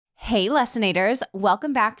Hey, Lessonators,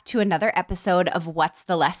 welcome back to another episode of What's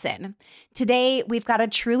the Lesson? Today, we've got a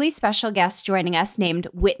truly special guest joining us named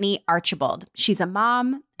Whitney Archibald. She's a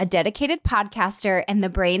mom, a dedicated podcaster, and the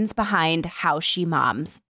brains behind How She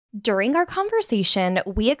Moms. During our conversation,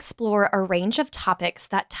 we explore a range of topics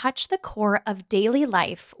that touch the core of daily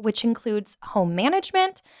life, which includes home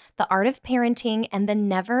management, the art of parenting, and the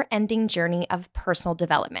never-ending journey of personal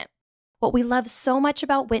development. What we love so much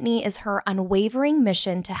about Whitney is her unwavering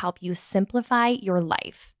mission to help you simplify your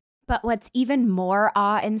life. But what's even more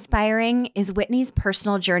awe-inspiring is Whitney's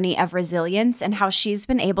personal journey of resilience and how she's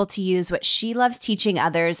been able to use what she loves teaching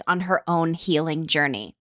others on her own healing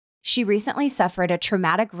journey. She recently suffered a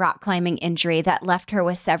traumatic rock climbing injury that left her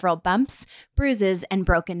with several bumps, bruises, and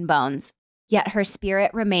broken bones. Yet her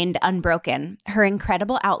spirit remained unbroken. Her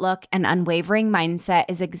incredible outlook and unwavering mindset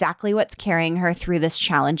is exactly what's carrying her through this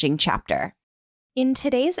challenging chapter. In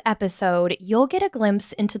today's episode, you'll get a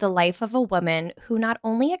glimpse into the life of a woman who not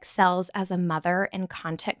only excels as a mother and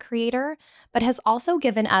content creator, but has also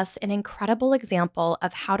given us an incredible example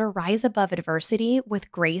of how to rise above adversity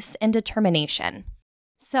with grace and determination.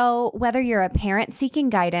 So, whether you're a parent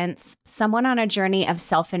seeking guidance, someone on a journey of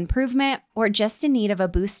self-improvement, or just in need of a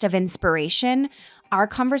boost of inspiration, our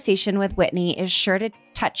conversation with Whitney is sure to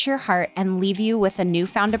touch your heart and leave you with a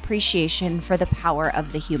newfound appreciation for the power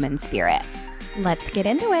of the human spirit. Let's get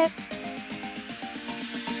into it.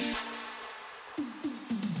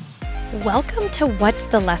 Welcome to What's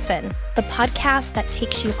the Lesson, the podcast that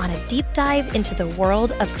takes you on a deep dive into the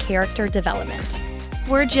world of character development.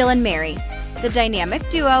 We're Jill and Mary, the dynamic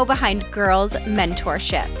duo behind Girls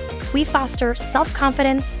Mentorship. We foster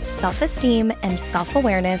self-confidence, self-esteem, and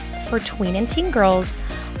self-awareness for tween and teen girls,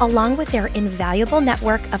 along with their invaluable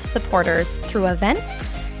network of supporters through events,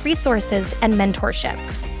 resources, and mentorship.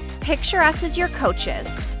 Picture us as your coaches,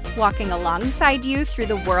 walking alongside you through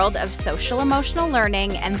the world of social-emotional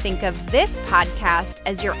learning, and think of this podcast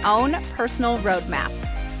as your own personal roadmap.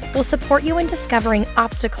 We'll support you in discovering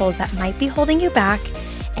obstacles that might be holding you back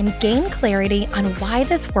and gain clarity on why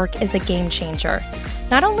this work is a game changer,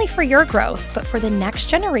 not only for your growth, but for the next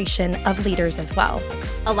generation of leaders as well.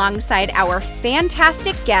 Alongside our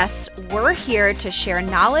fantastic guests, we're here to share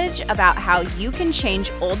knowledge about how you can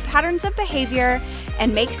change old patterns of behavior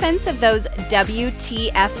and make sense of those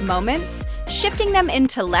WTF moments, shifting them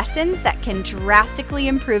into lessons that can drastically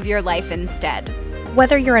improve your life instead.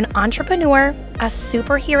 Whether you're an entrepreneur, a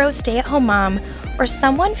superhero stay-at-home mom, or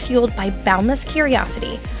someone fueled by boundless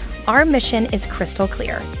curiosity, our mission is crystal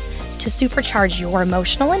clear: to supercharge your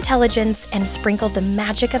emotional intelligence and sprinkle the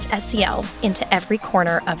magic of SEL into every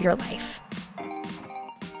corner of your life.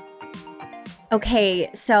 Okay,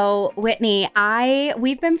 so Whitney,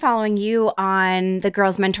 we've been following you on the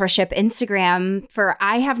Girls Mentorship Instagram for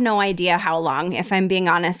I have no idea how long, if I'm being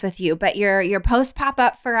honest with you, but your posts pop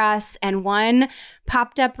up for us, and one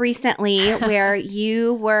popped up recently where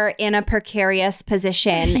you were in a precarious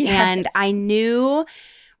position. Yes. And I knew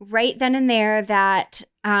right then and there that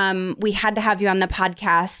we had to have you on the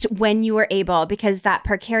podcast when you were able, because that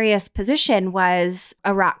precarious position was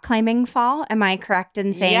a rock climbing fall. Am I correct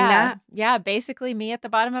in saying that? Yeah, basically me at the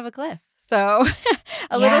bottom of a cliff. So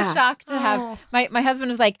a little shocked to have my husband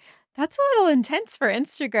was like, that's a little intense for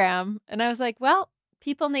Instagram. And I was like, well,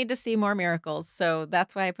 people need to see more miracles. So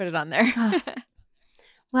that's why I put it on there.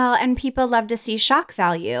 Well, and people love to see shock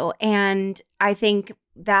value. And I think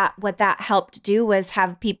that what that helped do was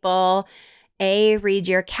have people A, read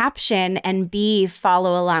your caption, and B,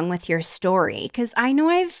 follow along with your story. Because I know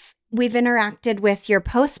we've interacted with your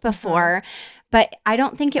posts before, but I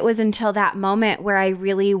don't think it was until that moment where I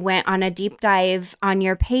really went on a deep dive on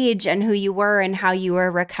your page and who you were and how you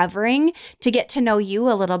were recovering to get to know you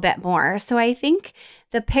a little bit more. So I think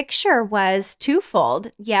the picture was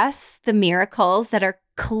twofold. Yes, the miracles that are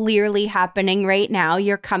clearly happening right now.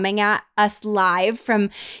 You're coming at us live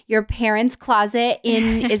from your parents' closet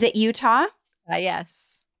in, is it Utah?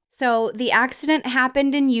 Yes. So the accident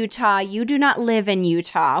happened in Utah. You do not live in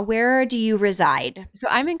Utah. Where do you reside? So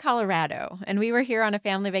I'm in Colorado, and we were here on a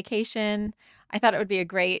family vacation. I thought it would be a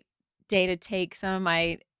great day to take some of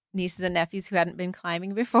my nieces and nephews who hadn't been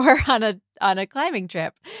climbing before on a climbing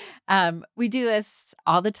trip. We do this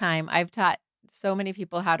all the time. I've taught so many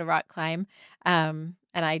people how to rock climb, and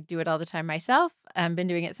I do it all the time myself. I've been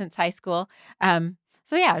doing it since high school.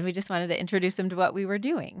 So yeah, we just wanted to introduce them to what we were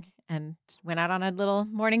doing and went out on a little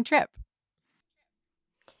morning trip.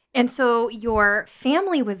 And so your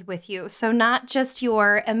family was with you. So not just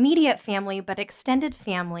your immediate family, but extended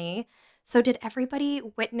family. So did everybody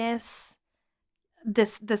witness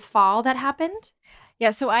this fall that happened?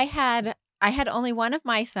 Yeah, so I had only one of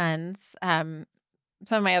my sons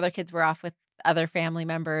some of my other kids were off with other family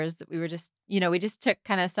members. We were just, we just took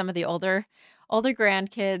kind of some of the older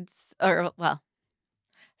grandkids, or well,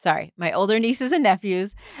 sorry, my older nieces and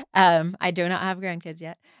nephews. I do not have grandkids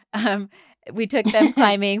yet. Um, we took them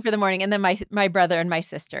climbing for the morning, and then my brother and my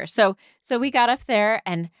sister. So we got up there,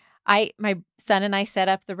 and my son and I set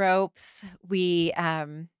up the ropes.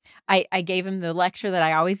 I gave him the lecture that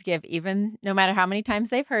I always give, even no matter how many times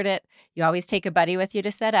they've heard it. You always take a buddy with you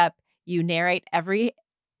to set up. You narrate every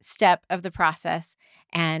step of the process,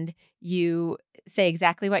 and you say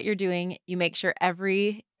exactly what you're doing. You make sure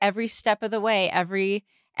every step of the way, every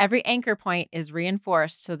anchor point is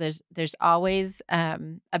reinforced. So there's always a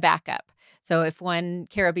backup. So if one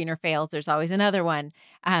carabiner fails, there's always another one.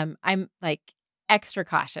 I'm like extra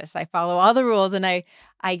cautious. I follow all the rules. And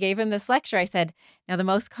I gave him this lecture. I said, now the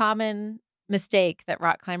most common mistake that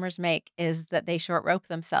rock climbers make is that they short rope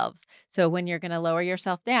themselves. So when you're going to lower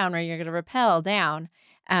yourself down or you're going to rappel down,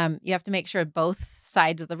 you have to make sure both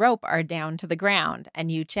sides of the rope are down to the ground,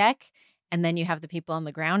 and you check. And then you have the people on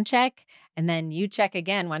the ground check, and then you check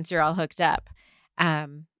again once you're all hooked up.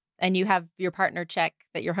 And you have your partner check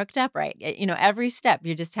that you're hooked up right. Every step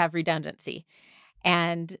you just have redundancy.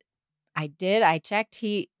 And I checked.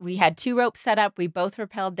 We had 2 ropes set up. We both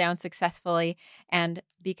rappelled down successfully. And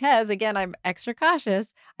because, again, I'm extra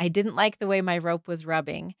cautious, I didn't like the way my rope was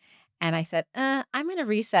rubbing. And I said, I'm going to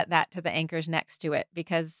reset that to the anchors next to it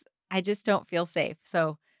because I just don't feel safe.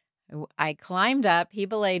 So I climbed up. He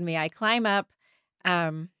belayed me. I climb up.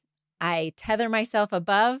 I tether myself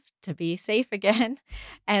above to be safe again.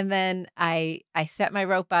 And then I set my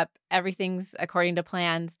rope up. Everything's according to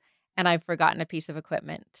plans. And I've forgotten a piece of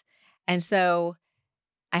equipment. And so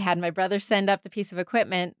I had my brother send up the piece of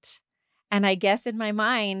equipment. And I guess in my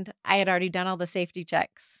mind, I had already done all the safety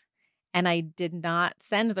checks. And I did not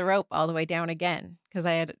send the rope all the way down again because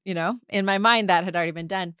I had, in my mind that had already been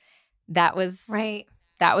done. That was Right.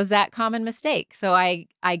 That was that common mistake. So I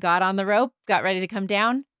got on the rope, got ready to come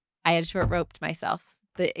down. I had short roped myself.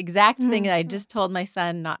 The exact thing that I just told my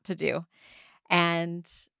son not to do. And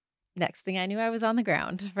next thing I knew, I was on the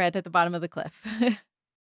ground right at the bottom of the cliff.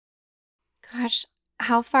 Gosh,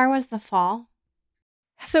 how far was the fall?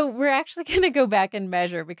 So we're actually going to go back and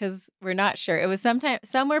measure because we're not sure. It was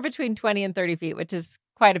somewhere between 20 and 30 feet, which is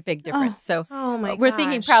quite a big difference. So we're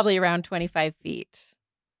thinking probably around 25 feet.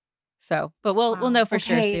 So, but we'll know for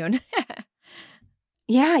sure soon.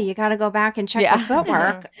 Yeah, you got to go back and check the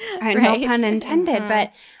footwork. Right. No pun intended.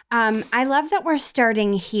 But I love that we're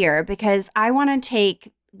starting here because I want to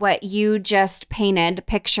take what you just painted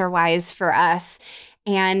picture-wise for us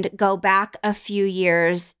and go back a few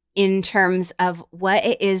years in terms of what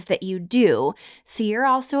it is that you do. So you're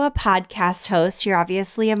also a podcast host. You're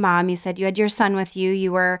obviously a mom. You said you had your son with you.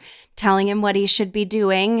 You were telling him what he should be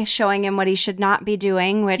doing, showing him what he should not be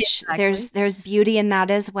doing, which there's beauty in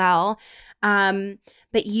that as well.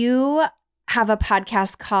 But you have a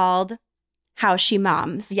podcast called How She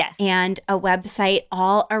Moms. Yes. And a website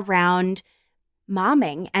all around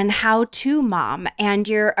momming and how to mom, and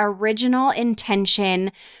your original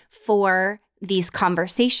intention for these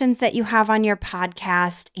conversations that you have on your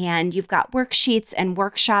podcast, and you've got worksheets and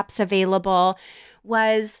workshops available,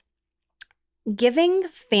 was giving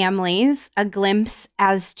families a glimpse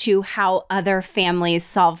as to how other families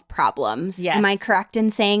solve problems. Yes. Am I correct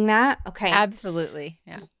in saying that? Okay. Absolutely.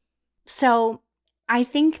 Yeah. So I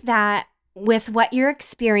think that with what you're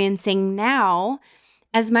experiencing now,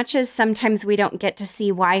 as much as sometimes we don't get to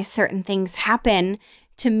see why certain things happen,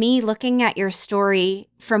 to me, looking at your story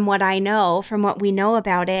from what I know, from what we know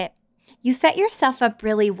about it, you set yourself up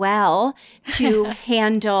really well to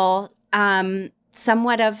handle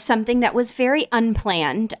somewhat of something that was very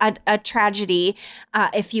unplanned, a tragedy,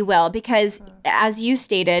 if you will, because as you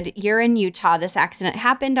stated, you're in Utah. This accident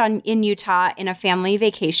happened in Utah in a family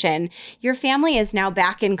vacation. Your family is now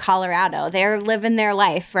back in Colorado. They're living their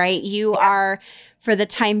life, right? You are, for the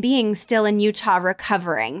time being, still in Utah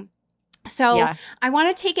recovering. So I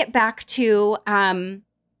want to take it back to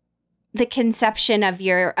the conception of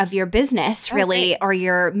your business, really, or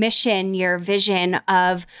your mission, your vision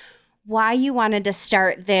of why you wanted to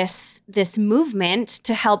start this movement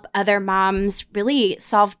to help other moms really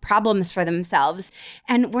solve problems for themselves.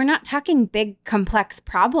 And we're not talking big, complex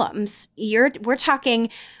problems. We're talking,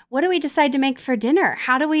 what do we decide to make for dinner?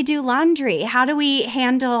 How do we do laundry? How do we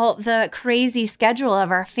handle the crazy schedule of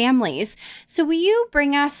our families? So will you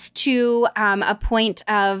bring us to a point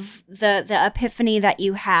of the epiphany that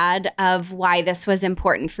you had of why this was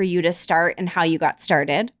important for you to start and how you got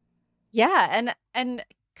started? Yeah. And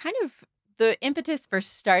kind of the impetus for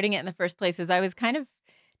starting it in the first place is I was kind of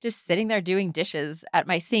just sitting there doing dishes at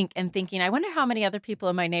my sink and thinking, I wonder how many other people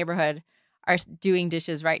in my neighborhood are doing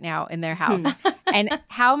dishes right now in their house, and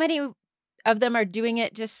how many of them are doing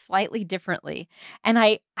it just slightly differently. And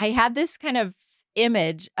I had this kind of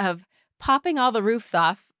image of popping all the roofs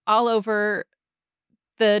off all over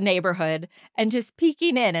the neighborhood and just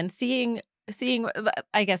peeking in and seeing.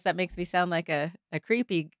 I guess that makes me sound like a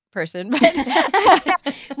creepy person, but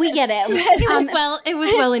we get it. It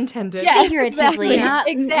was well intended. Yes, figuratively,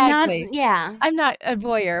 exactly. Yeah. I'm not a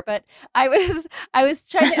voyeur, but I was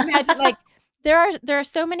trying to imagine, like, there are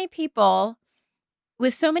so many people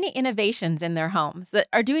with so many innovations in their homes that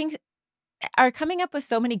are coming up with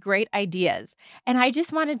so many great ideas. And I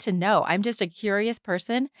just wanted to know. I'm just a curious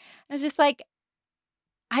person. I was just like,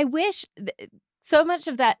 I wish so much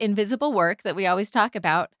of that invisible work that we always talk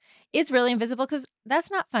about is really invisible, because that's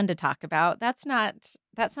not fun to talk about. That's not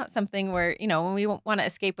something where, when we want to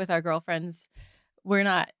escape with our girlfriends, we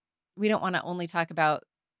don't want to only talk about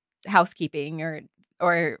housekeeping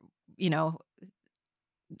or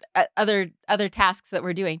other tasks that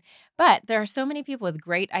we're doing. But there are so many people with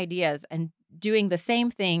great ideas and doing the same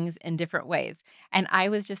things in different ways. And I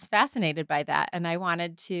was just fascinated by that. And I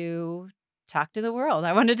wanted to talk to the world.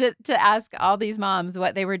 I wanted to ask all these moms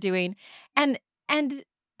what they were doing. And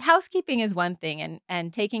housekeeping is one thing,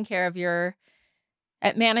 and taking care of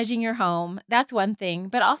managing your home, that's one thing.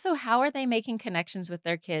 But also, how are they making connections with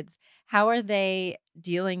their kids? How are they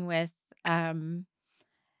dealing with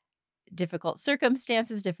difficult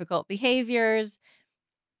circumstances, difficult behaviors?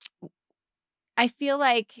 I feel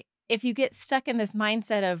like if you get stuck in this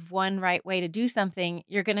mindset of one right way to do something,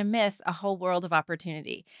 you're going to miss a whole world of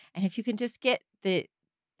opportunity. And if you can just get the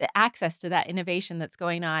access to that innovation that's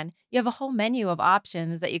going on, you have a whole menu of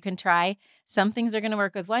options that you can try. Some things are going to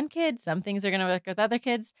work with one kid, some things are going to work with other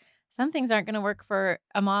kids, some things aren't going to work for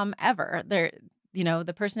a mom ever.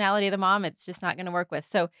 The personality of the mom, it's just not going to work with.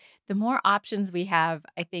 So the more options we have,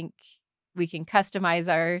 I think we can customize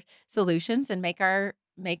our solutions and make our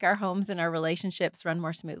homes and our relationships run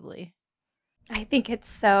more smoothly. I think it's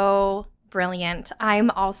so brilliant. I'm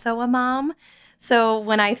also a mom. So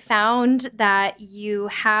when I found that you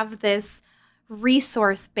have this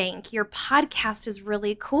resource bank, your podcast is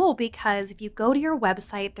really cool, because if you go to your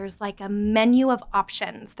website, there's like a menu of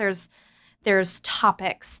options. There's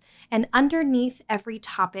topics, and underneath every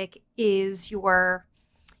topic is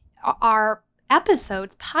our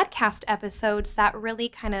episodes, podcast episodes that really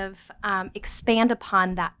kind of expand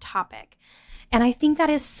upon that topic. And I think that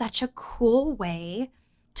is such a cool way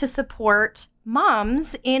to support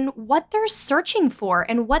moms in what they're searching for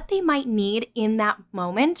and what they might need in that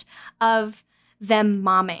moment of them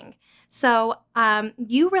momming. So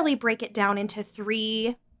you really break it down into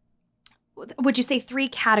three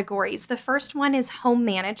categories. The first one is home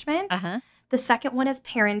management. Uh-huh. The second one is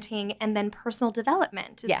parenting, and then personal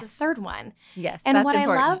development is Yes. the third one. Yes, And that's what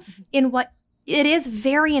important. I love in what it is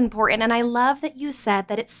very important. And I love that you said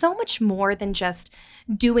that it's so much more than just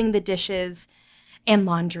doing the dishes and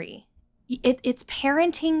laundry. It's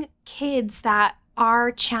parenting kids that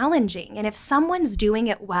are challenging. And if someone's doing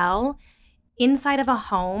it well inside of a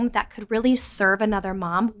home that could really serve another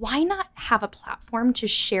mom, why not have a platform to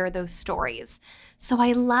share those stories? So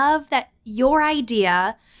I love that your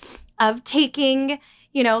idea of taking,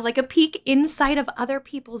 like a peek inside of other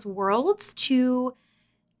people's worlds to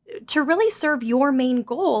really serve your main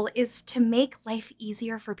goal is to make life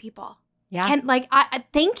easier for people. Yeah. I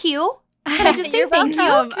thank you. Can I just say You're thank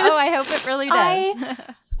welcome. you? Oh, I hope it really does.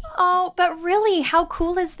 But really, how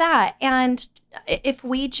cool is that? And if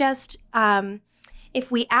we just,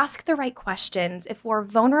 if we ask the right questions, if we're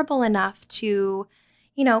vulnerable enough to,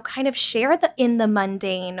 kind of share in the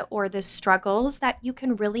mundane or the struggles, that you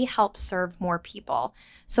can really help serve more people.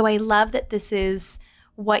 So I love that this is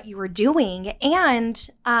what you were doing. And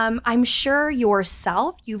I'm sure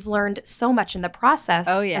yourself, you've learned so much in the process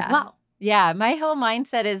as well. Yeah. My whole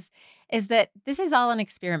mindset is that this is all an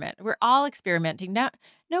experiment. We're all experimenting.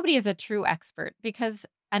 Nobody is a true expert, because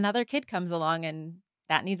another kid comes along and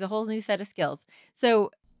that needs a whole new set of skills.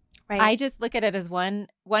 So Right. I just look at it as one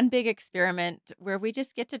big experiment where we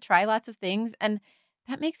just get to try lots of things. And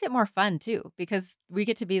that makes it more fun too, because we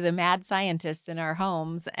get to be the mad scientists in our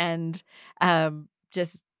homes, and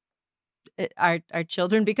just our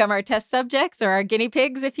children become our test subjects, or our guinea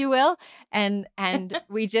pigs, if you will. And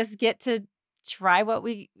we just get to try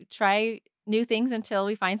new things until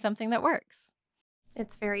we find something that works.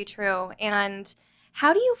 It's very true. And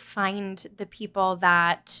how do you find the people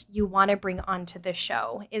that you want to bring onto the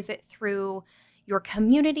show? Is it through your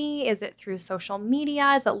community? Is it through social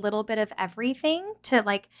media? Is it a little bit of everything to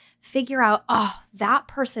like figure out, oh, that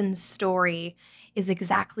person's story is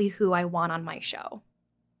exactly who I want on my show?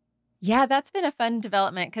 Yeah, that's been a fun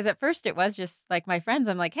development because at first it was just like my friends.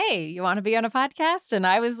 I'm like, hey, you want to be on a podcast? And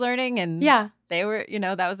I was learning, and Yeah. they were,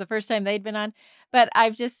 that was the first time they'd been on. But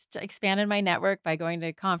I've just expanded my network by going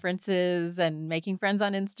to conferences and making friends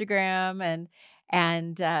on Instagram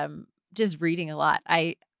and just reading a lot.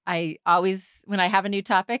 I always, when I have a new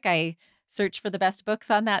topic, I search for the best books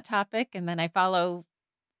on that topic, and then I follow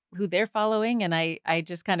who they're following, and I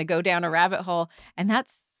just kind of go down a rabbit hole, and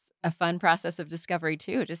that's a fun process of discovery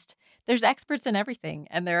too. Just there's experts in everything,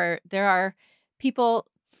 and there are people.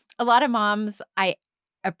 A lot of moms I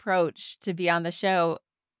approach to be on the show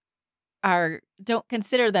don't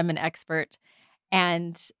consider them an expert,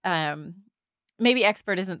 and maybe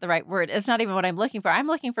expert isn't the right word. It's not even what I'm looking for. I'm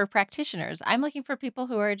looking for practitioners. I'm looking for people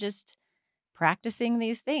who are just practicing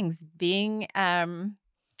these things, being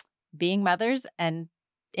mothers and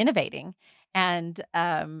innovating. And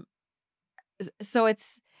so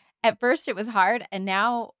it's at first it was hard, and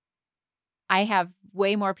now I have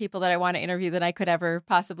way more people that I want to interview than I could ever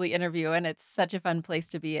possibly interview, and it's such a fun place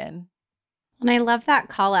to be in. And I love that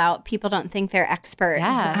call out. People don't think they're experts.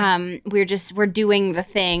 Yeah. We're doing the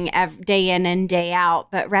thing day in and day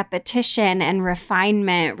out, but repetition and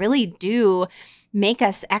refinement really do make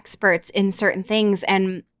us experts in certain things.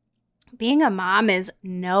 And being a mom is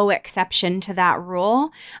no exception to that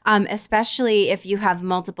rule, especially if you have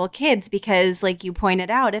multiple kids, because like you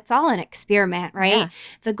pointed out, it's all an experiment, right? Yeah.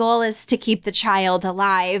 The goal is to keep the child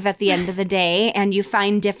alive at the end of the day, and you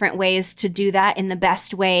find different ways to do that in the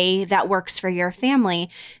best way that works for your family.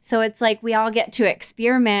 So it's like we all get to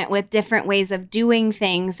experiment with different ways of doing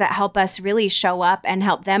things that help us really show up and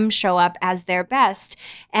help them show up as their best.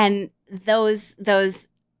 And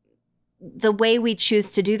the way we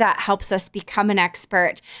choose to do that helps us become an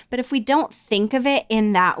expert. But if we don't think of it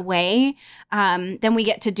in that way, then we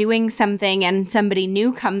get to doing something and somebody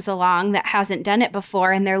new comes along that hasn't done it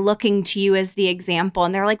before, and they're looking to you as the example.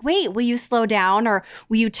 And they're like, wait, will you slow down? Or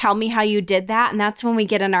will you tell me how you did that? And that's when we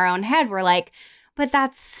get in our own head. We're like, but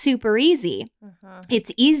that's super easy.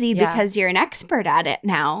 It's easy because you're an expert at it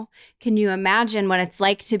now. Can you imagine what it's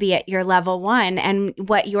like to be at your level one, and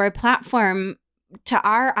what your platform, to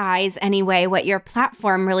our eyes anyway, what your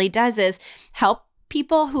platform really does is help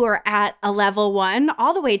people who are at a level one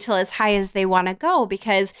all the way till as high as they want to go.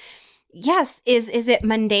 Because yes, is it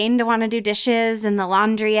mundane to want to do dishes and the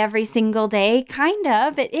laundry every single day? Kind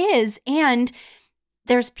of, it is. And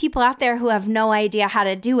there's people out there who have no idea how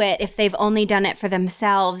to do it if they've only done it for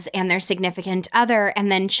themselves and their significant other,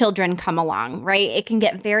 and then children come along, right? It can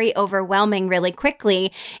get very overwhelming really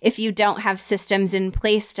quickly if you don't have systems in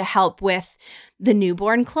place to help with the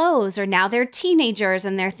newborn clothes, or now they're teenagers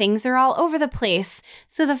and their things are all over the place.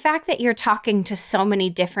 So the fact that you're talking to so many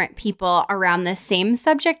different people around the same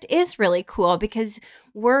subject is really cool, because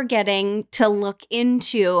we're getting to look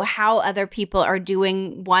into how other people are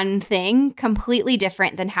doing one thing completely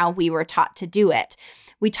different than how we were taught to do it.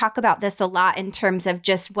 We talk about this a lot in terms of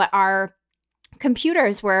just what our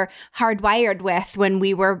computers were hardwired with when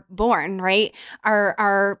we were born, right?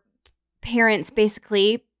 Our parents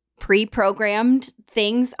basically pre-programmed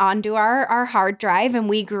things onto our hard drive, and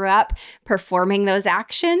we grew up performing those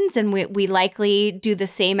actions, and we likely do the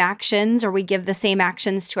same actions, or we give the same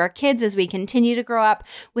actions to our kids as we continue to grow up,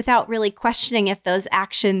 without really questioning if those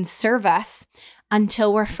actions serve us,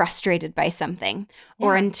 until we're frustrated by something,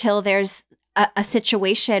 or until there's a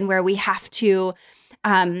situation where we have to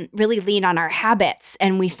really lean on our habits,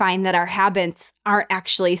 and we find that our habits aren't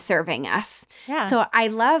actually serving us. Yeah. So I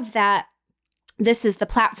love that this is the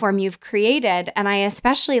platform you've created. And I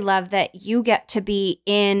especially love that you get to be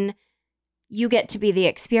the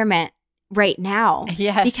experiment right now.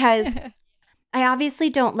 Yes. Because I obviously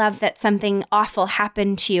don't love that something awful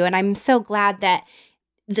happened to you. And I'm so glad that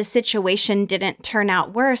the situation didn't turn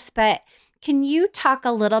out worse. But can you talk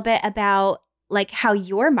a little bit about like how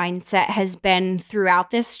your mindset has been throughout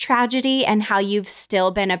this tragedy, and how you've still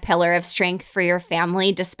been a pillar of strength for your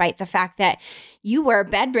family, despite the fact that you were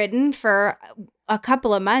bedridden for a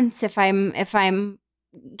couple of months, if I'm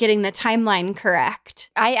getting the timeline correct?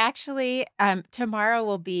 I actually, tomorrow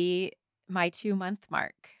will be my 2-month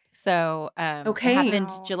mark. So it happened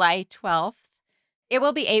Wow. July 12th. It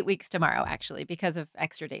will be 8 weeks tomorrow, actually, because of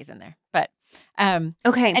extra days in there. But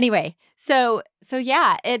Okay. anyway, so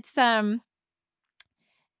yeah, it's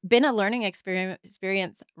been a learning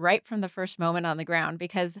experience right from the first moment on the ground,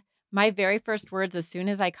 because my very first words, as soon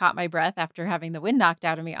as I caught my breath after having the wind knocked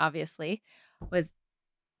out of me, obviously, was,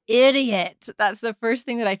 idiot. That's the first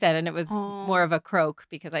thing that I said. And it was more Oh, of a croak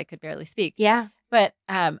because I could barely speak. yeah. But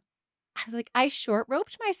I was like, I short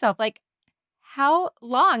roped myself. Like, how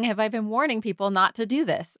long have I been warning people not to do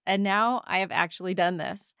this? And now I have actually done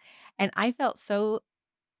this. And I felt so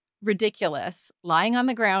ridiculous lying on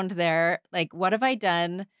the ground there. Like, what have I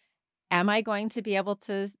done? Am I going to be able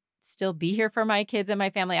to still be here for my kids and my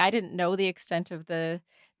family? I didn't know the extent of the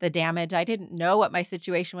damage. I didn't know what my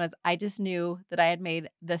situation was. I just knew that I had made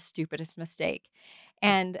the stupidest mistake.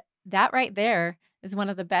 And that right there is one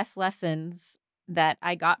of the best lessons that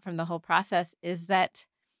I got from the whole process, is that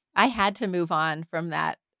I had to move on from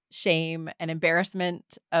that shame and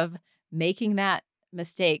embarrassment of making that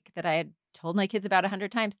mistake that I had told my kids about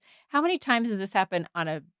 100 times. How many times does this happen on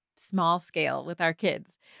a small scale with our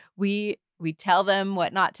kids? We tell them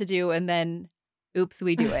what not to do, and then oops,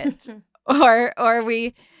 we do it.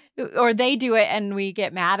 Or they do it and we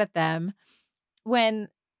get mad at them, when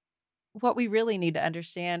what we really need to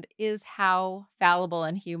understand is how fallible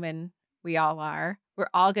and human we all are. We're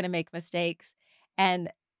all going to make mistakes,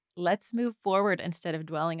 and let's move forward instead of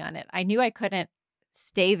dwelling on it. I knew I couldn't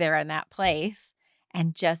stay there in that place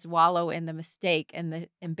and just wallow in the mistake and the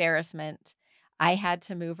embarrassment. I had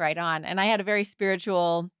to move right on. And I had a very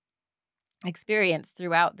spiritual experience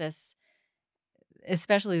throughout this,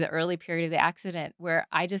 especially the early period of the accident, where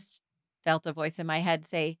I just felt a voice in my head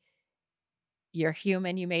say, "You're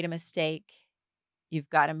human, you made a mistake. You've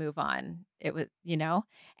got to move on." It was.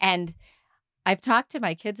 And I've talked to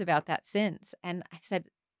my kids about that since. And I said,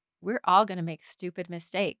 we're all going to make stupid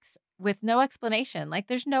mistakes with no explanation. Like,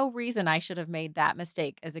 there's no reason I should have made that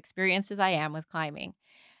mistake, as experienced as I am with climbing.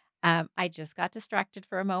 I just got distracted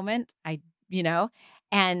for a moment. You know,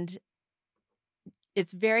 and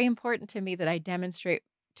it's very important to me that I demonstrate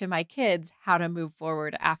to my kids how to move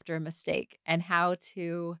forward after a mistake and how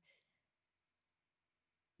to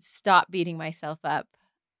stop beating myself up.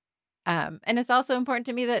 And it's also important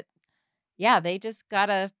to me that, yeah, they just got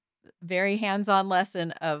a very hands-on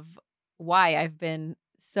lesson of why I've been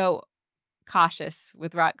so cautious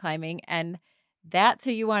with rock climbing. And that's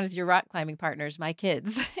who you want as your rock climbing partners, my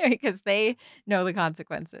kids, because they know the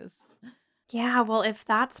consequences. Yeah, well, if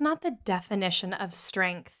that's not the definition of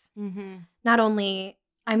strength, Mm-hmm. not only,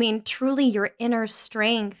 I mean, truly your inner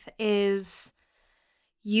strength is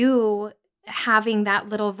you having that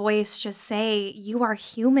little voice just say, you are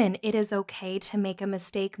human. It is okay to make a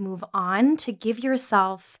mistake, move on, to give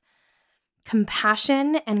yourself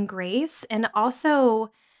compassion and grace, and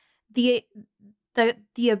also the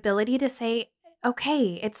the ability to say,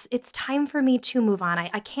 okay, it's time for me to move on.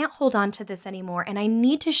 I can't hold on to this anymore. And I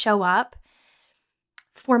need to show up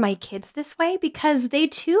for my kids this way, because they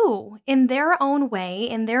too, in their own way,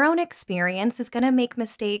 in their own experience, is going to make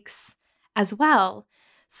mistakes as well.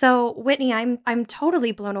 So, Whitney, I'm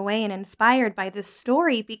totally blown away and inspired by this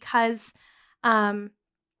story, because um,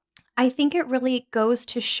 I think it really goes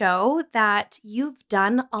to show that you've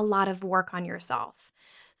done a lot of work on yourself.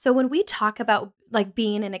 So when we talk about like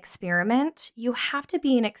being an experiment, you have to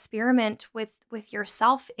be an experiment with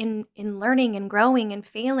yourself in learning and growing and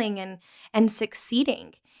failing and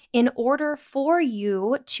succeeding, in order for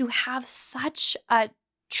you to have such a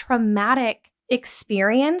traumatic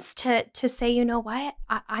experience to say, you know what,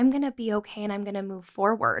 I'm going to be okay and I'm going to move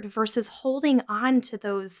forward, versus holding on to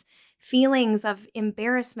those feelings of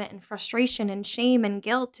embarrassment and frustration and shame and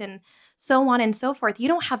guilt and so on and so forth. You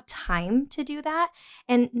don't have time to do that.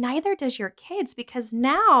 And neither does your kids, because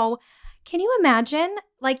now, can you imagine?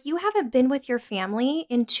 Like, you haven't been with your family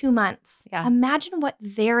in 2 months. Yeah. Imagine what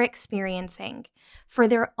they're experiencing for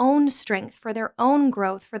their own strength, for their own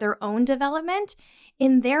growth, for their own development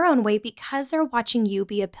in their own way, because they're watching you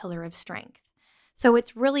be a pillar of strength. So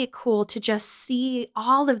it's really cool to just see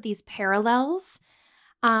all of these parallels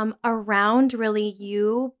around really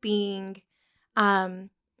you being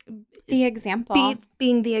um, The example.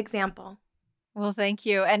 being the example. Well, thank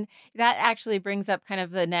you. And that actually brings up kind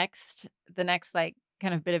of the next like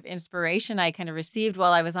kind of bit of inspiration I kind of received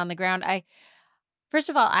while I was on the ground.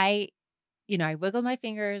 First of all, I wiggled my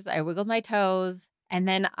fingers, I wiggled my toes, and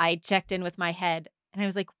then I checked in with my head. And I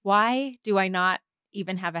was like, why do I not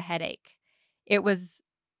even have a headache? It was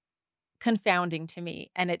confounding to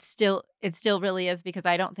me. And it still really is, because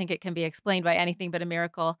I don't think it can be explained by anything but a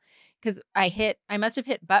miracle. Because I must have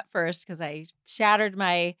hit butt first, because I shattered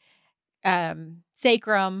my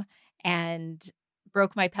sacrum and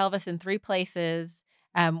broke my pelvis in 3 places.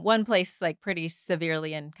 One place like pretty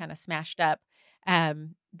severely and kind of smashed up.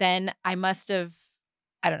 Then I must have,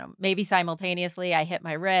 I don't know, maybe simultaneously I hit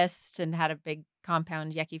my wrist and had a big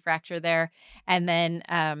compound yucky fracture there. And then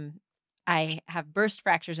I have burst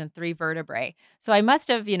fractures in 3 vertebrae. So I must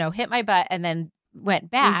have, hit my butt and then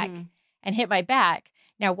went back Mhm. and hit my back.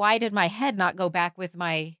 Now, why did my head not go back with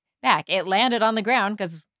my back? It landed on the ground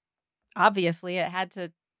because obviously it had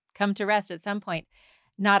to come to rest at some point.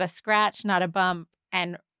 Not a scratch, not a bump.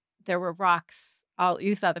 And there were rocks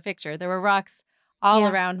you saw the picture. There were rocks all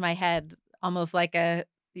Yeah. around my head, almost like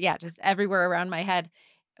just everywhere around my head,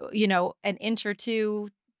 an inch or two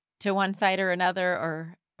to one side or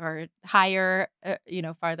another, or higher,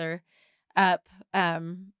 farther up,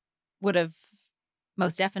 would have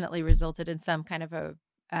most definitely resulted in some kind of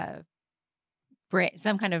a brain,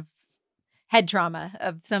 some kind of head trauma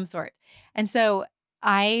of some sort. And so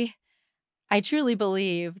I truly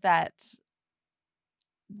believe that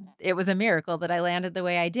it was a miracle that I landed the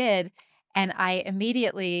way I did. And I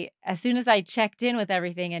immediately, as soon as I checked in with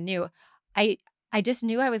everything and knew, I I just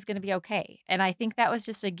knew I was going to be okay. And I think that was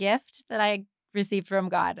just a gift that I received from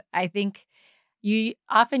God. I think you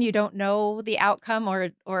don't know the outcome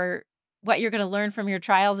or what you're going to learn from your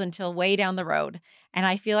trials until way down the road. And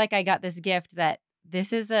I feel like I got this gift that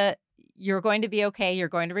you're going to be okay, you're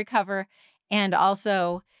going to recover, and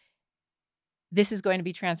also this is going to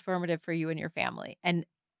be transformative for you and your family. And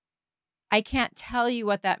I can't tell you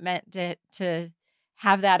what that meant to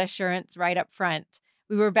have that assurance right up front.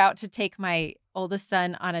 We were about to take my oldest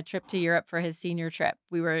son on a trip to Europe for his senior trip.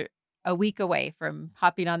 We were a week away from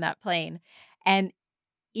hopping on that plane. And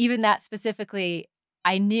even that specifically,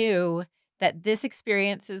 I knew that this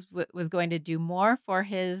experience was going to do more for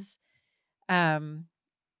his um,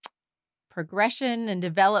 progression and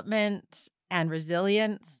development and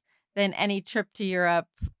resilience than any trip to Europe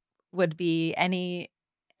would be, any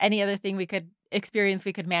other thing we could experience,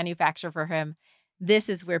 we could manufacture for him. This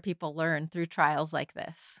is where people learn, through trials like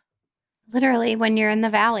this. Literally, when you're in the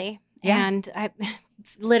valley, Yeah. and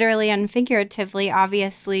literally and figuratively,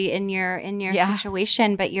 obviously in your Yeah.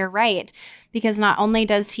 situation. But you're right, because not only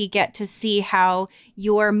does he get to see how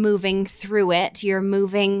you're moving through it, you're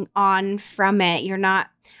moving on from it. You're not.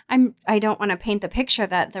 I don't want to paint the picture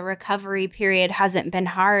that the recovery period hasn't been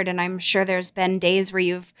hard, and I'm sure there's been days where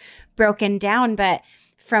you've broken down, but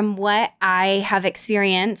from what I have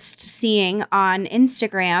experienced seeing on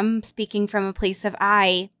Instagram, speaking from a place of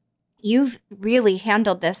you've really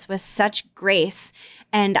handled this with such grace.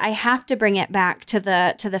 And I have to bring it back to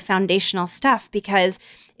the foundational stuff, because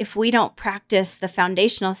if we don't practice the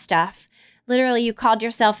foundational stuff, literally you called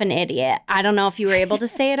yourself an idiot. I don't know if you were able to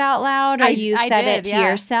say it out loud or you I said did, it to yeah.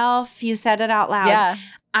 yourself. You said it out loud. Yeah.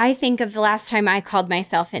 I think of the last time I called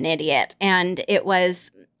myself an idiot, and it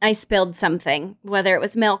was I spilled something, whether it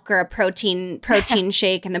was milk or a protein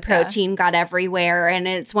shake, and the protein got everywhere. And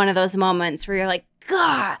it's one of those moments where you're like,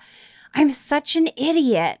 God, I'm such an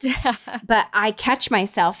idiot. But I catch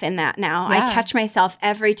myself in that now. Yeah. I catch myself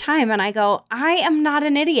every time and I go, I am not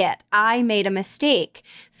an idiot. I made a mistake.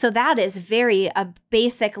 So that is a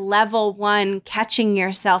basic level 1, catching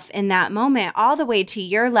yourself in that moment, all the way to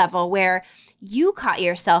your level where you caught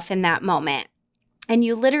yourself in that moment. And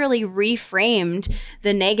you literally reframed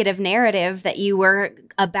the negative narrative that you were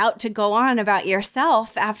about to go on about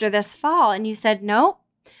yourself after this fall. And you said, nope,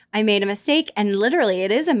 I made a mistake. And literally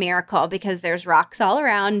it is a miracle, because there's rocks all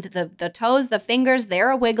around the toes, the fingers,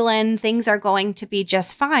 they're a wiggling. Things are going to be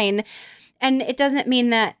just fine. And it doesn't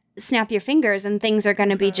mean that snap your fingers and things are going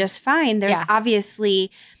to be just fine. There's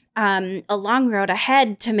obviously a long road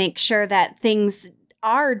ahead to make sure that things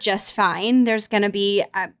are just fine. There's going to be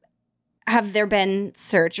have there been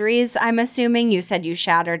surgeries? I'm assuming you said you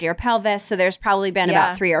shattered your pelvis, so there's probably been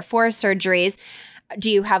about 3 or 4 surgeries. Do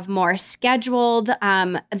you have more scheduled?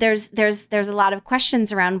 There's a lot of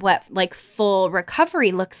questions around what like full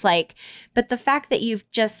recovery looks like. But the fact that you've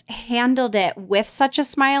just handled it with such a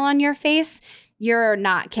smile on your face, you're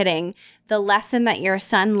not kidding. The lesson that your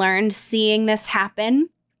son learned seeing this happen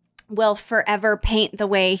will forever paint the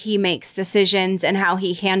way he makes decisions and how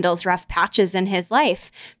he handles rough patches in his life,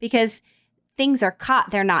 because things are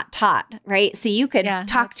caught, they're not taught, right? So you could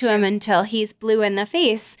talk to him until he's blue in the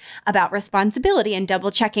face about responsibility and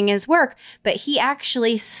double checking his work, but he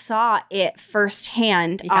actually saw it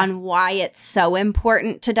firsthand on why it's so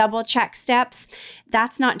important to double check steps.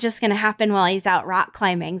 That's not just going to happen while he's out rock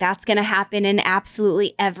climbing. That's going to happen in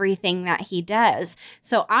absolutely everything that he does.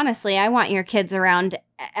 So honestly, I want your kids around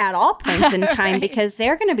at all points in time because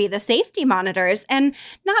they're going to be the safety monitors, and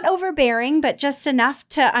not overbearing, but just enough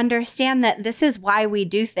to understand that this is why we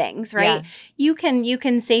do things, right? You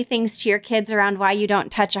can say things to your kids around why you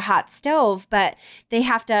don't touch a hot stove, but they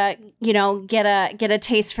have to, get a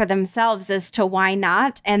taste for themselves as to why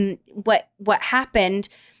not, and what happened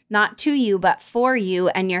not to you, but for you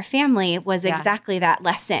and your family was exactly that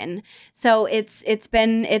lesson. So it's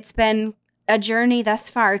been a journey thus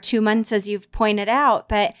far, 2 months, as you've pointed out,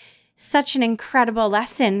 but such an incredible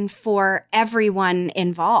lesson for everyone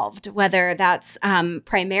involved, whether that's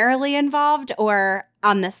primarily involved or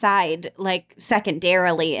on the side, like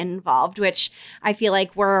secondarily involved, which I feel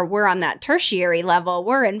like we're on that tertiary level.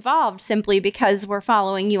 We're involved simply because we're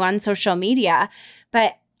following you on social media.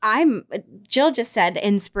 But Jill just said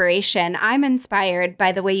inspiration. I'm inspired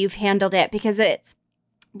by the way you've handled it, because it's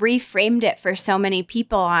reframed it for so many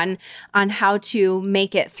people on how to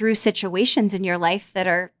make it through situations in your life that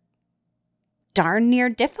are darn near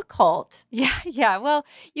difficult. Yeah. Well,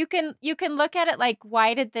 you can look at it like,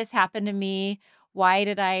 why did this happen to me? Why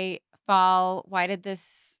did I fall? Why did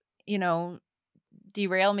this,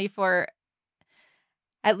 derail me for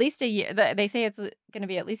at least a year? They say it's going to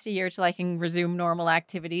be at least a year till I can resume normal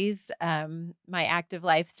activities, my active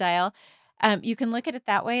lifestyle. You can look at it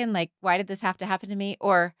that way and like, why did this have to happen to me?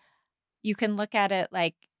 Or you can look at it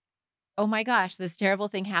like, oh my gosh, this terrible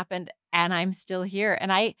thing happened and I'm still here.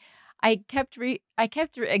 And I kept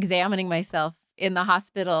examining myself in the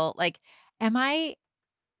hospital. Like, am I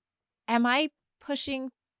pushing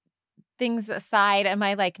things aside? Am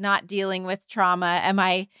I like not dealing with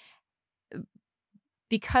trauma?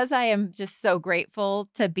 Because I am just so grateful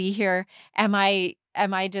to be here, am I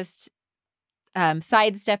just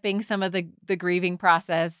sidestepping some of the grieving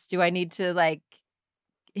process? Do I need to like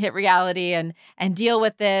hit reality and deal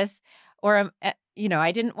with this? Or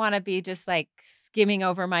I didn't want to be just like skimming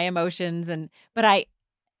over my emotions, but I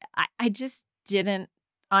just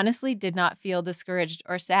honestly did not feel discouraged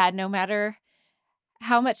or sad, no matter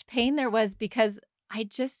how much pain there was, because I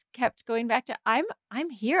just kept going back to I'm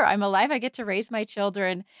here, I'm alive, I get to raise my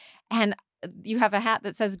children, and you have a hat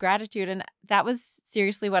that says gratitude. And that was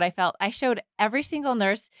seriously what I felt. I showed every single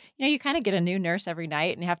nurse, you kind of get a new nurse every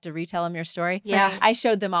night and you have to retell them your story. Yeah. I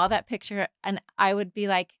showed them all that picture and I would be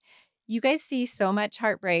like, you guys see so much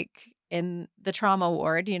heartbreak in the trauma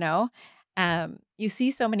ward, you see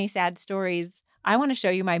so many sad stories. I want to show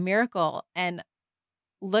you my miracle, and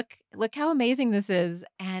look how amazing this is.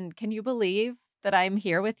 And can you believe that I'm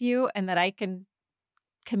here with you and that I can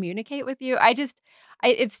communicate with you?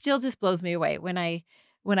 It still just blows me away when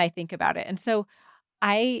I think about it. And so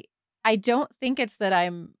I don't think it's that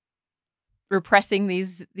I'm repressing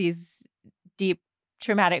these deep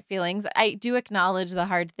traumatic feelings. I do acknowledge the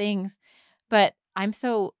hard things, but I'm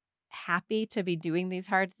so happy to be doing these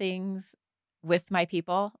hard things with my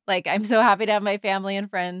people. Like, I'm so happy to have my family and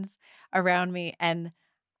friends around me, and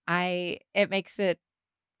it makes it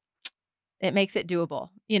doable.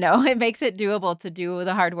 It makes it doable to do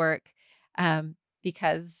the hard work,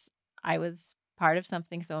 because I was part of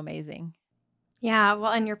something so amazing. Yeah,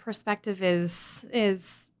 well, and your perspective is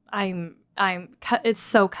it's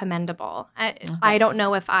so commendable. I don't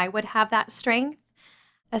know if I would have that strength,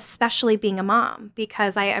 especially being a mom,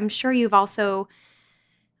 because I'm sure you've also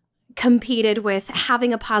competed with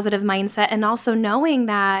having a positive mindset and also knowing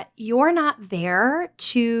that you're not there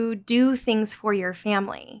to do things for your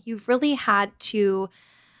family. You've really had to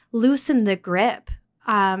loosen the grip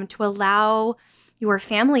to allow your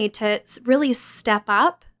family to really step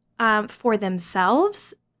up for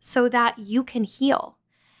themselves so that you can heal.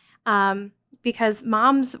 Because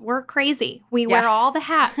moms, we're crazy. We wear all the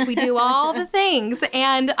hats. We do all the things.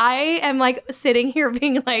 And I am like sitting here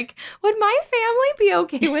being like, would my family be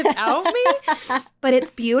okay without me? But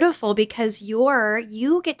it's beautiful because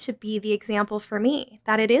you get to be the example for me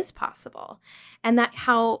that it is possible. And that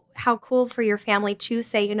how cool for your family to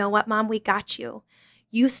say, you know what, Mom, we got you.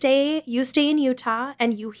 You stay in Utah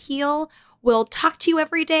and you heal. We'll talk to you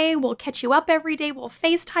every day. We'll catch you up every day. We'll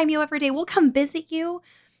FaceTime you every day. We'll come visit you.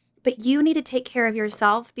 But you need to take care of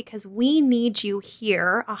yourself because we need you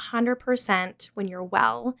here 100% when you're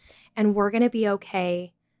well, and we're going to be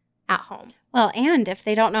okay at home. Well, and if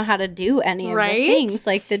they don't know how to do any of the things,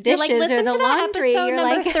 like the dishes or the laundry, you're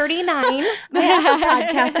like 39. I have a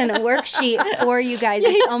podcast and a worksheet for you guys.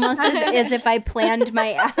 It's almost as if I planned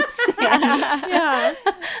my absence. Yeah,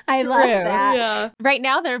 I love that. Yeah. Right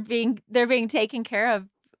now, they're being taken care of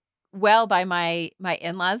well by my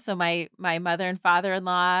in-laws. So my mother and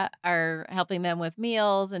father-in-law are helping them with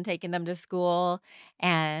meals and taking them to school,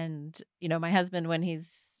 and my husband when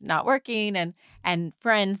he's not working, and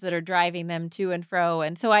friends that are driving them to and fro.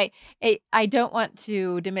 And so I don't want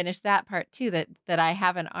to diminish that part too, that I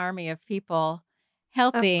have an army of people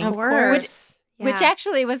helping, Of course. which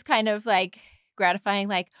actually was kind of like gratifying,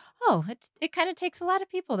 like, oh, it kind of takes a lot of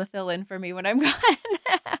people to fill in for me when I'm gone.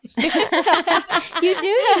 You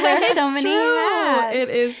wear so many hats. It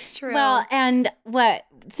is true. Well, and what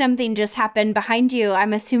something just happened behind you.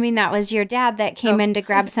 I'm assuming that was your dad that came in to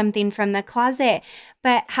grab something from the closet.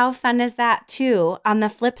 But how fun is that too? On the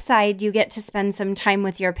flip side, you get to spend some time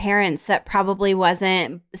with your parents that probably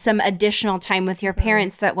wasn't some additional time with your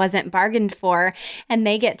parents that wasn't bargained for. And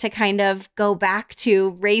they get to kind of go back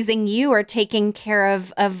to raising you or taking care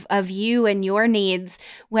of you and your needs,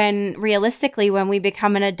 when realistically, when we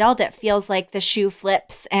become an adult, it feels like the shoe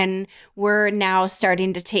flips and we're now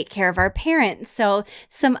starting to take care of our parents. So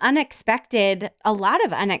a lot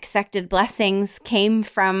of unexpected blessings came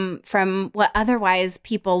from what otherwise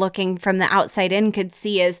people looking from the outside in could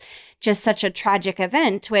see as just such a tragic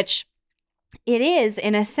event, which it is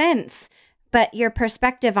in a sense, but your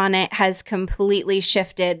perspective on it has completely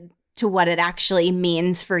shifted to what it actually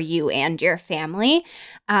means for you and your family.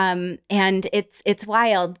 And it's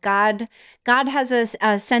wild. God has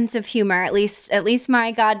a sense of humor, at least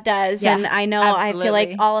my God does. Yeah, and I know absolutely. I feel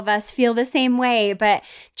like all of us feel the same way, but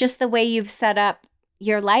just the way you've set up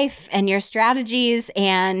your life and your strategies,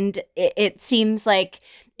 and it seems like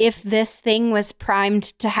if this thing was primed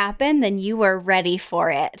to happen, then you were ready for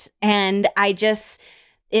it. And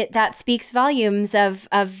that speaks volumes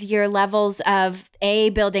of your levels of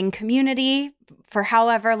building community for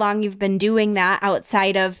however long you've been doing that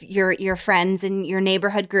outside of your friends and your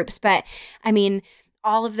neighborhood groups. But I mean,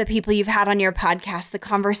 all of the people you've had on your podcast, the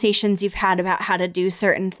conversations you've had about how to do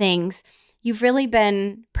certain things, you've really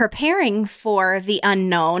been preparing for the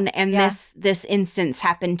unknown. And this instance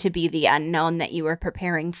happened to be the unknown that you were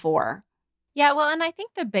preparing for. Yeah, well, and I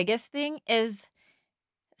think the biggest thing is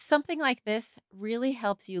something like this really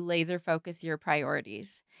helps you laser focus your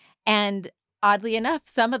priorities. And oddly enough,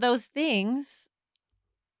 some of those things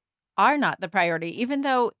are not the priority, even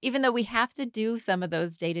though we have to do some of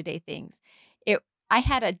those day-to-day things. I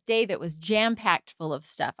had a day that was jam-packed full of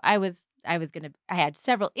stuff. I had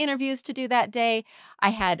several interviews to do that day.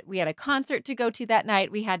 We had a concert to go to that night.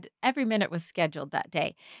 Every minute was scheduled that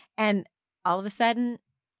day. And all of a sudden,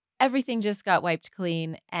 everything just got wiped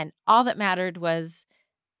clean, and all that mattered was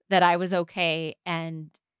that I was okay,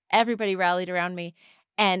 and everybody rallied around me.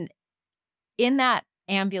 And in that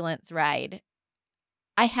ambulance ride,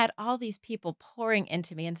 I had all these people pouring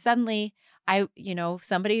into me, and suddenly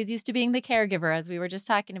somebody who's used to being the caregiver, as we were just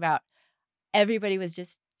talking about, everybody was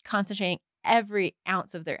just concentrating every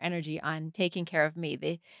ounce of their energy on taking care of me.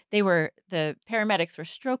 The paramedics were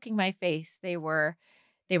stroking my face. They were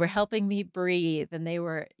helping me breathe, and they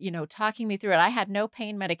were, talking me through it. I had no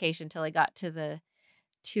pain medication till I got to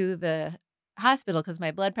the hospital because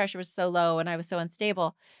my blood pressure was so low and I was so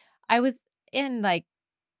unstable. I was in like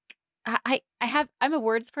I'm a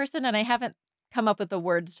words person, and I haven't come up with the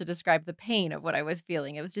words to describe the pain of what I was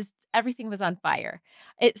feeling. It was just everything was on fire.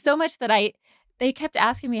 It's so much that they kept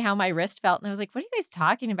asking me how my wrist felt, and I was like, "What are you guys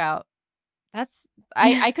talking about?"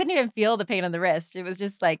 I couldn't even feel the pain on the wrist. It was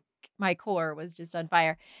just like my core was just on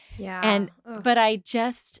fire. Yeah. But I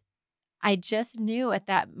just knew at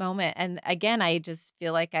that moment, and again, I just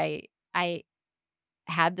feel like I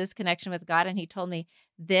had this connection with God, and he told me,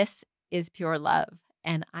 "This is pure love."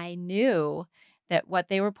 And I knew that what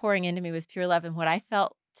they were pouring into me was pure love, and what I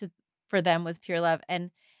felt for them was pure love. And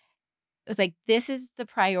it was like, this is the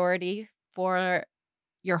priority for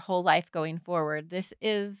your whole life going forward. This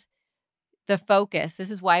is the focus. This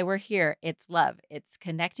is why we're here. It's love. It's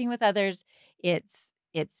connecting with others. It's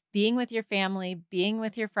being with your family, being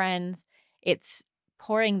with your friends. It's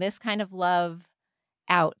pouring this kind of love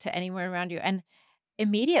out to anyone around you. And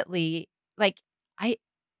immediately, like I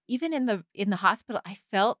even in the hospital, I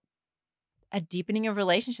felt a deepening of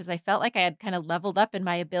relationships. I felt like I had kind of leveled up in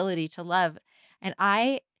my ability to love. And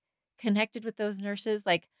I connected with those nurses.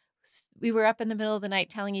 Like we were up in the middle of the night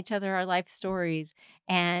telling each other our life stories.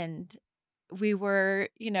 And we were,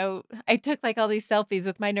 I took like all these selfies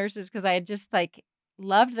with my nurses because I had just like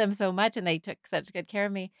loved them so much, and they took such good care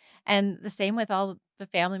of me. And the same with all the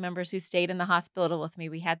family members who stayed in the hospital with me.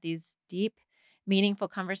 We had these deep, meaningful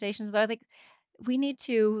conversations. I think we need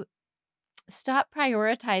to stop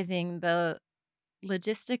prioritizing the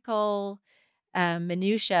logistical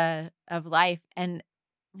minutia of life and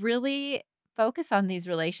really focus on these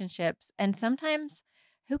relationships. And sometimes,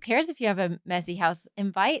 who cares if you have a messy house?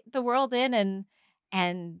 Invite the world in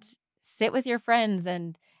and sit with your friends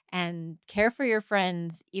and care for your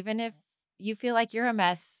friends, even if you feel like you're a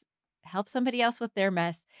mess. Help somebody else with their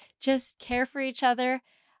mess. Just care for each other.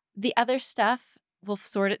 The other stuff will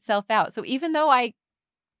sort itself out. So even though I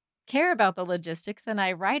care about the logistics and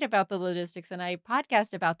I write about the logistics and I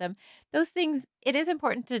podcast about them, those things, it is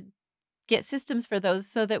important to get systems for those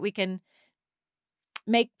so that we can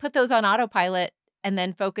put those on autopilot and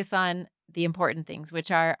then focus on the important things,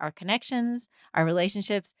 which are our connections, our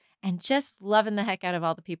relationships, and just loving the heck out of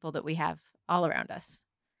all the people that we have all around us.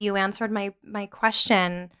 You answered my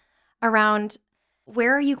question around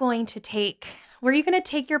where are you going to take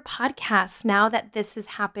your podcast now that this has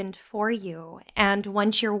happened for you, and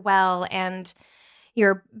once you're well and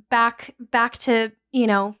you're back to,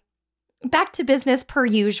 back to business per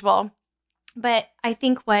usual. But I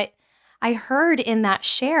think what I heard in that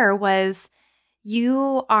share was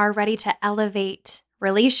you are ready to elevate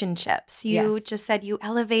relationships. You Yes. just said you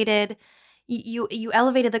elevated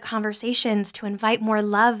the conversations to invite more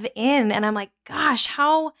love in. And I'm like, gosh,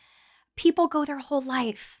 how people go their whole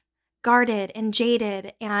life guarded and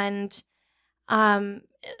jaded um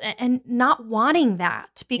and not wanting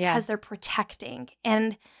that Yeah. because they're protecting.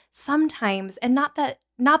 And sometimes, and not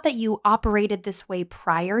that you operated this way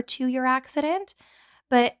prior to your accident,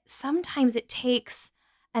 but sometimes it takes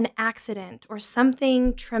an accident or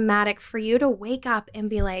something traumatic for you to wake up and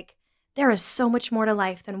be like, there is so much more to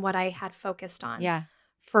life than what I had focused on Yeah.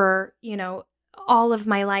 for, all of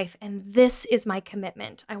my life. And this is my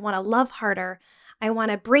commitment. I want to love harder. I want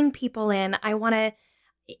to bring people in. I want to,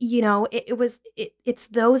 it's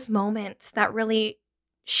those moments that really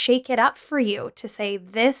shake it up for you to say,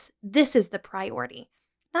 this is the priority,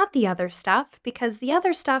 not the other stuff, because the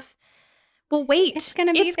other stuff will wait. It's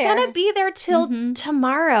gonna be It's gonna there. be there till Mhm.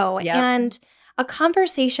 tomorrow. Yep. And a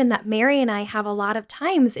conversation that Mary and I have a lot of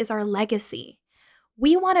times is our legacy.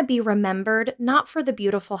 We want to be remembered not for the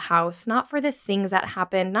beautiful house, not for the things that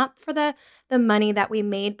happened, not for the money that we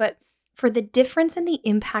made, but for the difference and the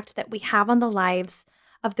impact that we have on the lives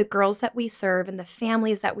of the girls that we serve and the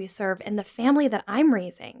families that we serve and the family that I'm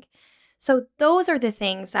raising. So those are the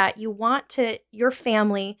things that you want your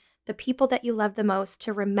family, the people that you love the most,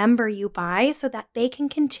 to remember you by, so that they can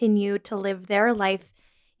continue to live their life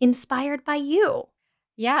inspired by you.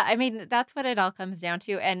 Yeah, I mean, that's what it all comes down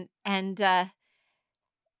to.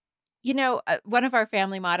 One of our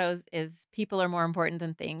family mottos is people are more important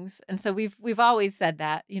than things. And so we've always said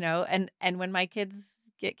that, and when my kids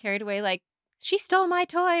get carried away, like, she stole my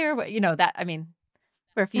toy or what, that, I mean,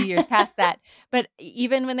 we're a few years past that. But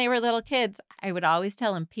even when they were little kids, I would always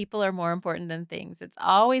tell them people are more important than things. It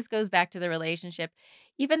always goes back to the relationship.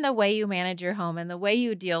 Even the way you manage your home and the way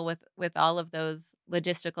you deal with all of those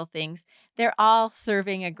logistical things, they're all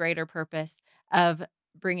serving a greater purpose of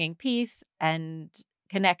bringing peace and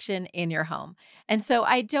connection in your home. And so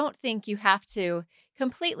I don't think you have to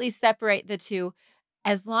completely separate the two,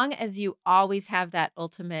 as long as you always have that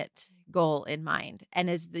ultimate goal in mind, and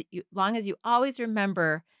long as you always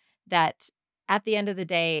remember that at the end of the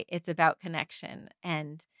day, it's about connection.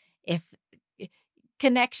 And if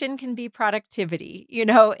connection can be productivity,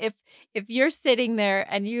 if you're sitting there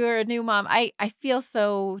and you're a new mom, I feel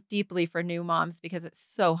so deeply for new moms, because it's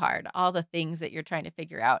so hard, all the things that you're trying to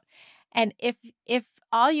figure out. And if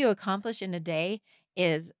all you accomplish in a day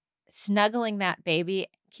is snuggling that baby,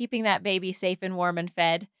 keeping that baby safe and warm and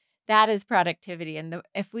fed, that is productivity. And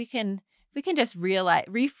if we can just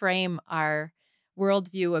reframe our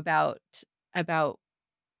worldview about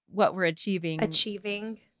what we're achieving.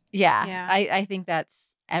 Achieving. Yeah, Yeah. I think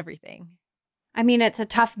that's everything. I mean, it's a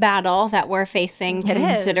tough battle that we're facing, It is.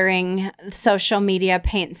 considering social media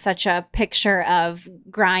paints such a picture of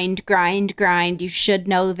grind, grind, grind. You should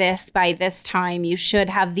know this by this time. You should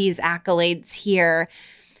have these accolades here.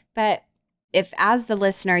 But if, as the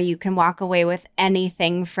listener, you can walk away with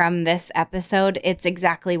anything from this episode, it's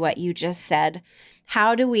exactly what you just said.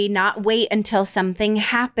 How do we not wait until something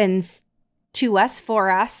happens to us,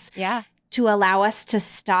 for us, Yeah. to allow us to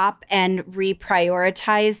stop and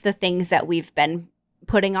reprioritize the things that we've been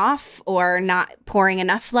putting off, or not pouring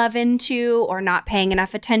enough love into, or not paying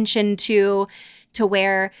enough attention to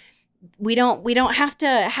where we don't have to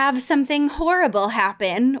have something horrible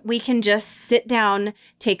happen. We can just sit down,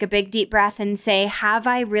 take a big deep breath, and say, have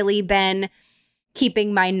I really been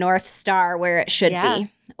keeping my North Star where it should be?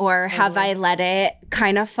 Or have I let it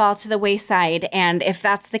kind of fall to the wayside? And if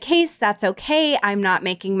that's the case, that's okay. I'm not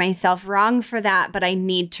making myself wrong for that, but I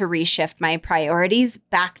need to reshift my priorities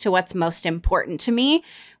back to what's most important to me,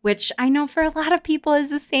 which I know for a lot of people is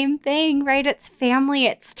the same thing, right? It's family,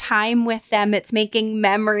 it's time with them, it's making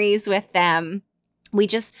memories with them. We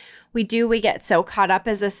get so caught up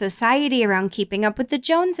as a society around keeping up with the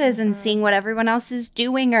Joneses and seeing what everyone else is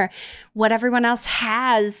doing or what everyone else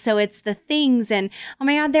has. So it's the things, and oh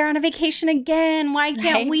my God, they're on a vacation again. Why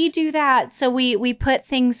can't we do that? So we put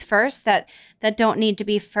things first that don't need to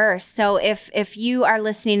be first. So if you are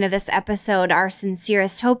listening to this episode, our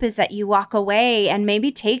sincerest hope is that you walk away and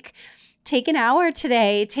maybe take take an hour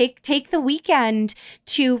today, take the weekend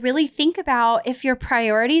to really think about if your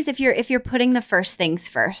priorities, if you're putting the first things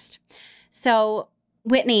first. So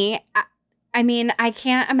Whitney, I mean, I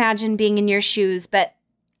can't imagine being in your shoes, but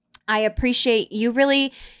I appreciate you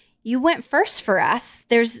went first for us.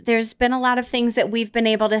 There's been a lot of things that we've been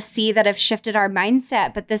able to see that have shifted our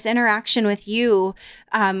mindset, but this interaction with you,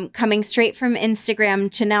 coming straight from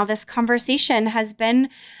Instagram to now this conversation has been,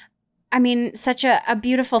 I mean, such a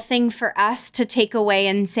beautiful thing for us to take away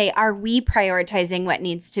and say, are we prioritizing what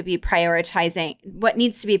needs to be prioritized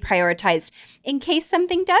in case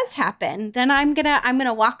something does happen? Then I'm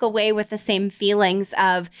gonna walk away with the same feelings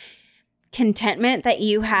of contentment that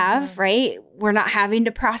you have, right? We're not having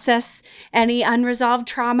to process any unresolved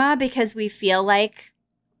trauma because we feel like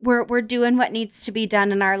we're doing what needs to be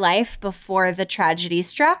done in our life before the tragedy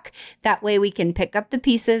struck. That way we can pick up the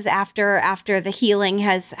pieces after the healing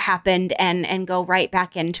has happened and go right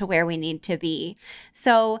back into where we need to be.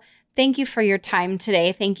 So thank you for your time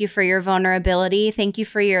today. Thank you for your vulnerability. Thank you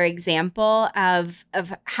for your example of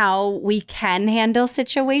how we can handle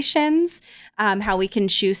situations, how we can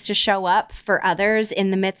choose to show up for others in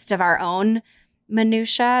the midst of our own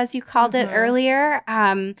minutia, as you called it earlier.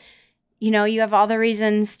 You have all the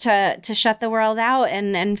reasons to shut the world out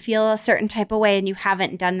and feel a certain type of way, and you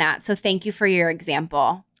haven't done that. So thank you for your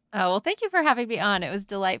example. Oh, well, thank you for having me on. It was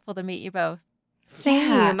delightful to meet you both.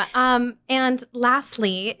 Same. Yeah. And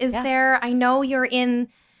lastly, I know you're in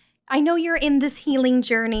this healing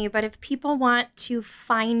journey, but if people want to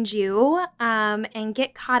find you and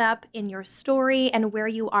get caught up in your story and where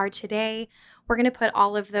you are today, we're going to put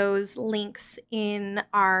all of those links in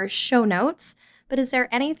our show notes. But is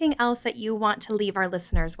there anything else that you want to leave our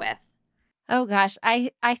listeners with? Oh gosh,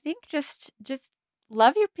 I think just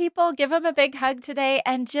love your people, give them a big hug today,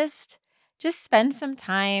 and just spend some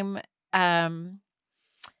time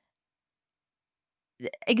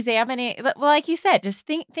examining. Well, like you said, just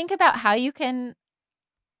think about how you can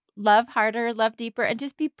love harder, love deeper, and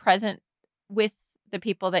just be present with the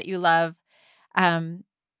people that you love.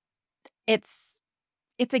 It's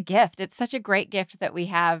a gift. It's such a great gift that we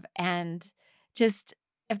have, and just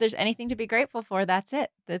if there's anything to be grateful for, that's it.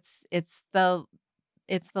 It's the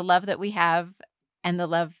love that we have and the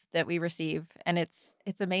love that we receive, and it's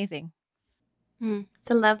amazing. It's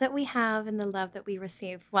the love that we have and the love that we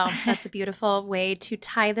receive. Well, that's a beautiful way to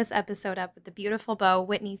tie this episode up with a beautiful bow.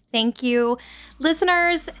 Whitney, thank you.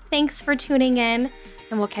 Listeners, thanks for tuning in,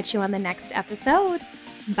 and we'll catch you on the next episode.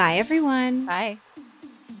 Bye, everyone. Bye.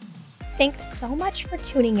 Thanks so much for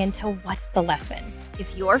tuning in to What's the Lesson?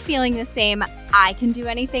 If you're feeling the same I can do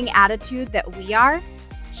anything attitude that we are,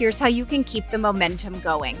 here's how you can keep the momentum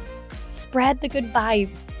going. Spread the good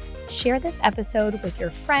vibes. Share this episode with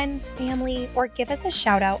your friends, family, or give us a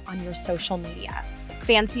shout out on your social media.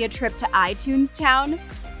 Fancy a trip to iTunes Town?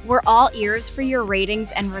 We're all ears for your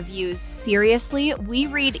ratings and reviews. Seriously, we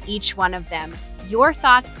read each one of them. Your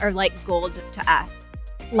thoughts are like gold to us.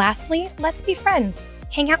 Lastly, let's be friends.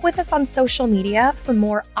 Hang out with us on social media for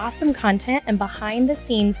more awesome content and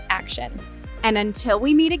behind-the-scenes action. And until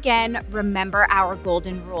we meet again, remember our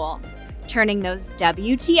golden rule. Turning those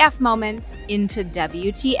WTF moments into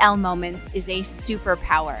WTL moments is a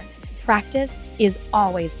superpower. Practice is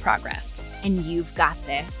always progress. And you've got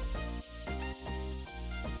this.